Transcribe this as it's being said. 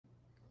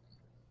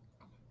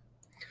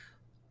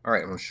All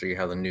right, I'm going to show you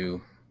how the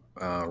new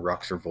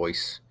Roxor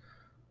voice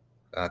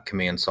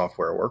command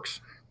software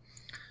works.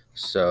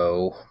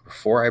 So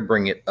before I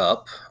bring it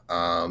up,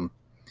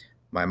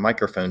 my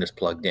microphone is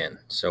plugged in,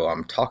 so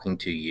I'm talking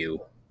to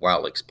you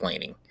while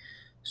explaining.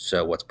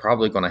 So what's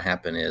probably going to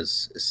happen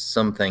is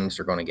some things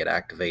are going to get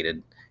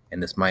activated,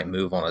 and this might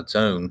move on its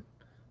own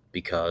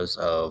because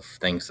of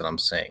things that I'm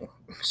saying.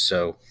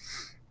 So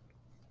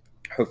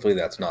hopefully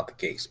that's not the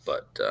case,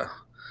 but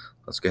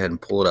let's go ahead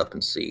and pull it up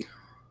and see.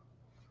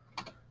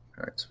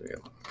 All right, so we have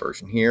a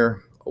version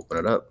here. Open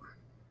it up.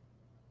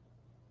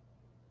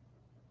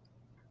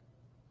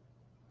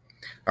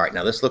 All right,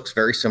 now this looks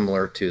very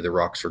similar to the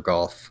Roxor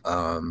Golf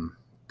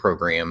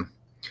program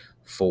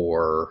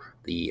for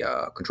the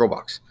control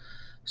box.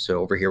 So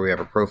over here we have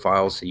a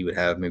profile, so you would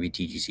have maybe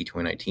TGC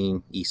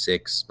 2019,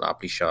 E6,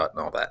 OptiShot, and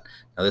all that.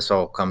 Now this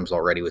all comes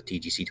already with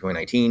TGC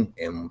 2019,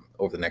 and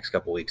over the next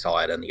couple of weeks I'll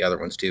add in the other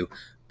ones too,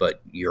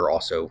 but you're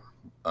also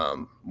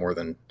more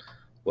than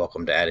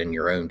welcome to add in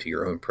your own to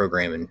your own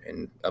program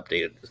and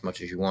update it as much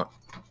as you want.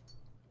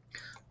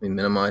 Let me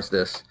minimize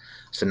this.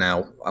 So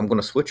now I'm going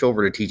to switch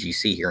over to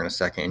TGC here in a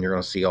second, and you're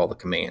going to see all the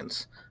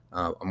commands.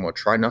 I'm going to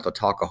try not to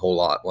talk a whole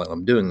lot while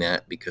I'm doing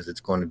that because it's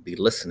going to be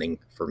listening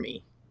for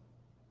me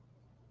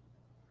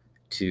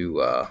to,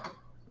 let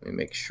me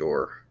make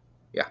sure,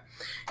 yeah,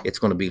 it's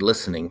going to be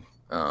listening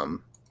to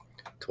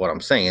what I'm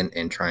saying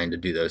and trying to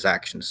do those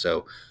actions.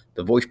 So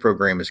the voice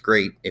program is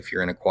great if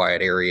you're in a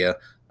quiet area.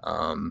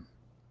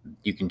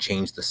 You can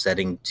change the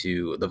setting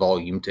to the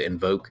volume to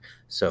invoke.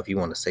 So if you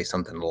want to say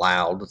something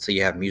loud, let's say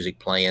you have music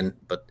playing,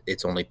 but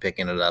it's only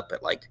picking it up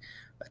at like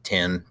a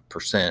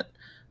 10%,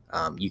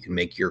 you can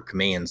make your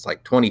commands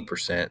like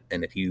 20%.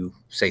 And if you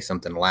say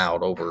something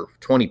loud over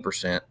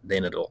 20%,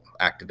 then it'll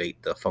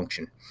activate the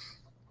function.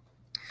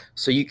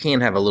 So you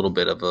can have a little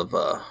bit of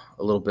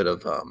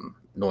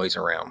noise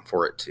around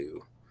for it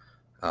to,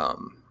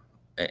 and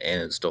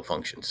it still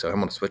functions. So I'm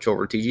going to switch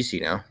over to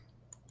TGC now.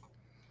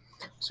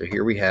 So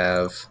here we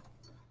have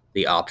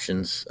the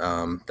options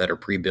that are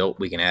pre-built.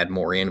 We can add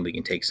more in. We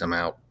can take some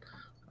out.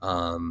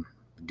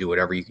 Do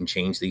whatever. You can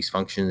change these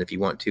functions if you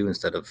want to.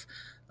 Instead of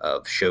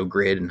show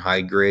grid and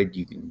hide grid,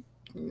 you can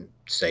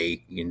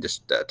say, you can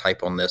just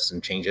type on this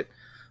and change it.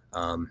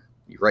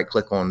 You right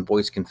click on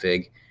voice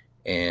config,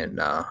 and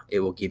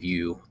it will give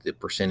you the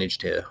percentage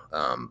to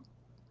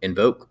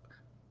invoke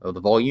of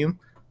the volume.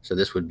 So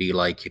this would be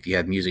like if you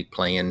have music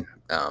playing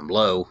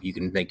low, you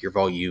can make your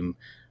volume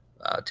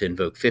to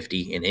invoke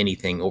 50, and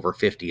anything over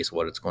 50 is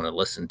what it's going to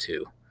listen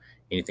to.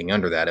 Anything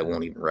under that, it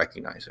won't even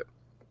recognize it.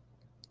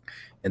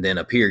 And then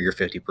up here, your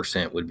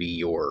 50% would be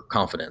your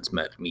confidence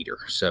meter.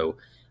 So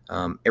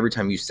every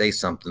time you say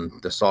something,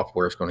 the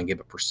software is going to give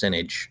a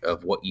percentage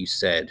of what you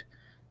said.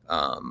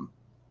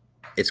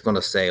 It's going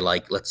to say,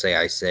 like, let's say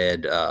I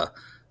said,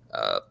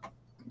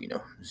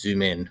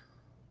 zoom in.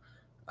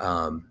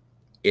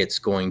 It's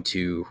going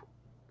to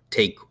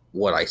take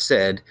what I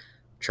said,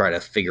 try to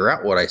figure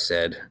out what I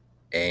said,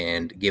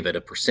 and give it a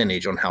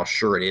percentage on how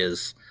sure it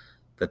is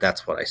that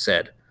that's what I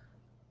said.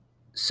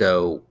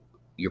 So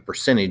your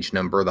percentage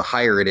number, the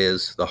higher it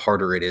is, the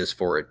harder it is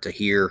for it to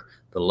hear.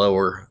 The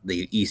lower,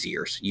 the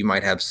easier. So you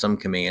might have some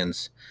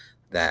commands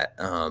that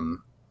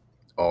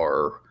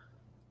are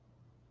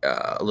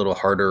a little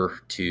harder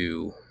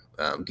to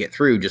get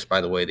through just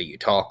by the way that you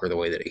talk or the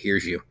way that it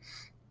hears you.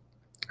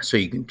 So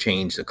you can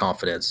change the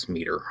confidence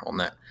meter on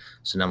that.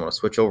 So now I'm going to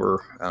switch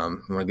over.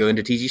 I'm going to go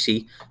into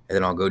TGC, and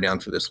then I'll go down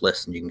through this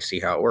list, and you can see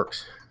how it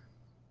works.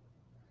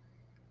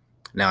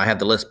 Now I have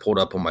the list pulled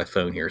up on my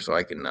phone here, so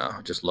I can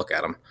just look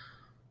at them.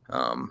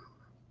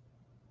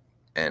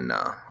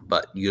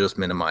 But you just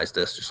minimize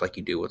this just like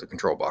you do with the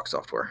control box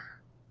software.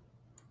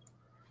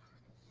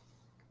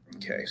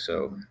 Okay,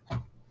 so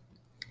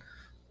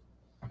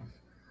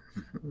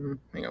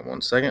hang on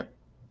one second.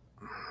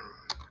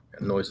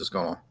 That noise is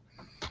going on.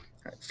 All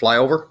right, fly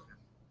over.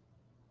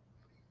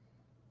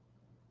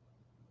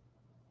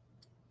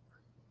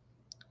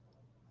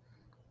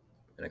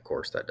 And of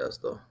course that does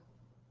the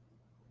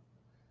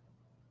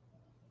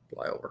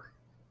fly over.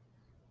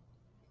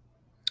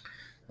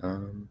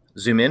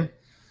 Zoom in.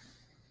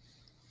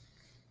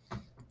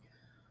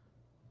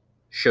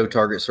 Show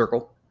target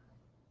circle.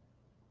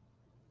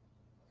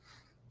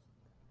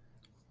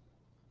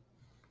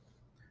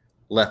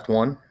 Left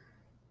one.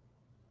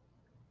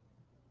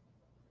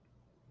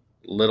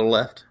 Little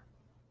left.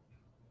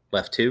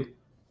 Left two.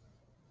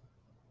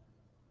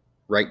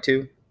 Right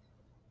two.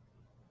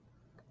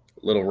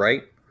 Little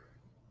right.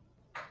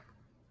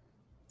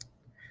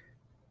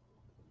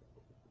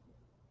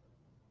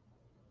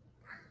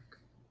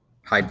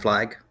 Hide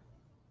flag.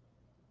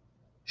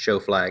 Show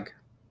flag.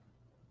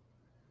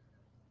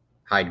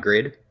 Hide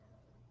grid.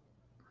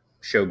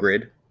 Show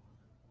grid.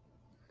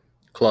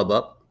 Club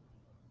up.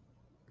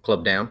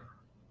 Club down.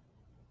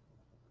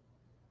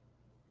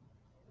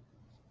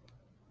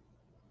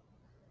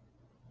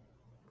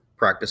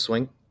 Practice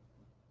swing.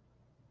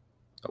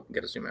 Oh, we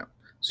got to zoom out.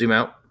 Zoom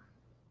out.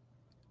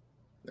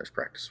 There's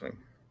practice swing.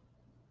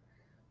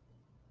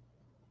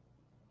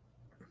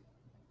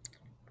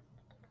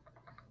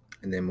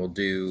 And then we'll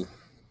do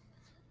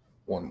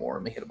one more.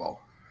 Let me hit a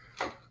ball.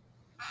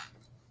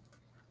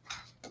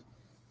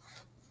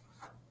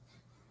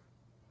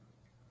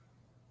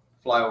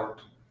 Fly over.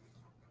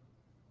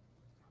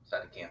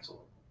 Decided to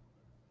cancel.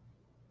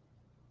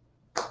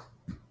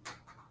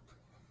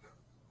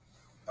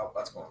 Oh,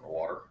 that's going in the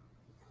water.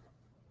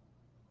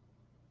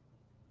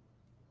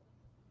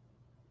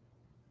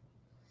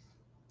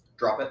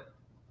 Drop it.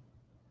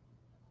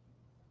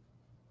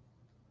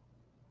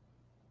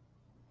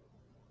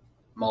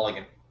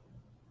 Mulligan.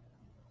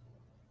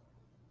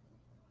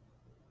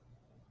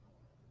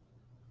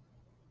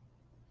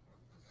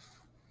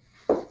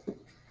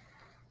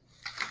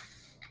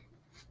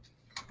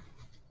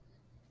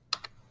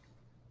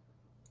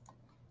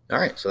 All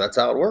right, so that's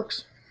how it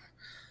works.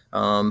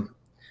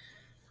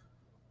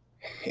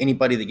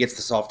 Anybody that gets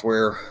the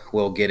software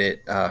will get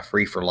it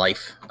free for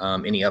life.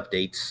 Any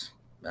updates,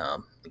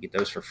 they get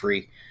those for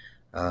free.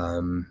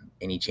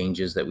 Any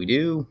changes that we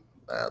do,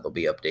 there'll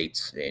be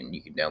updates, and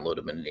you can download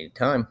them at any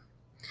time.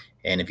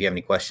 And if you have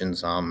any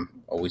questions,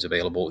 I'm always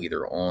available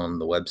either on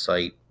the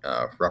website,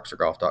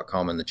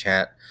 roxorgolf.com in the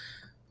chat,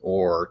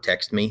 or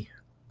text me.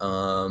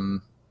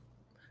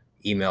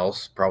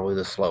 Email's probably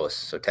the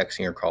slowest, so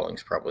texting or calling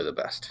is probably the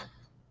best.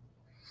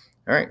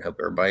 All right, hope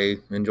everybody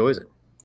enjoys it.